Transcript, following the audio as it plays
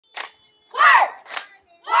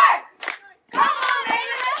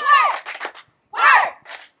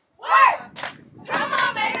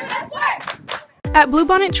At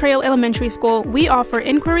Bluebonnet Trail Elementary School, we offer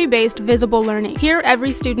inquiry-based visible learning. Here,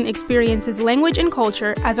 every student experiences language and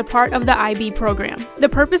culture as a part of the IB program. The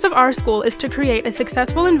purpose of our school is to create a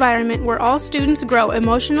successful environment where all students grow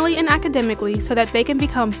emotionally and academically so that they can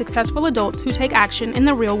become successful adults who take action in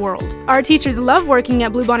the real world. Our teachers love working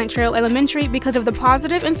at Bluebonnet Trail Elementary because of the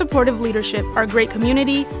positive and supportive leadership, our great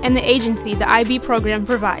community, and the agency the IB program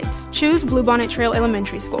provides. Choose Bluebonnet Trail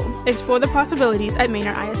Elementary School. Explore the possibilities at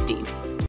Manor ISD.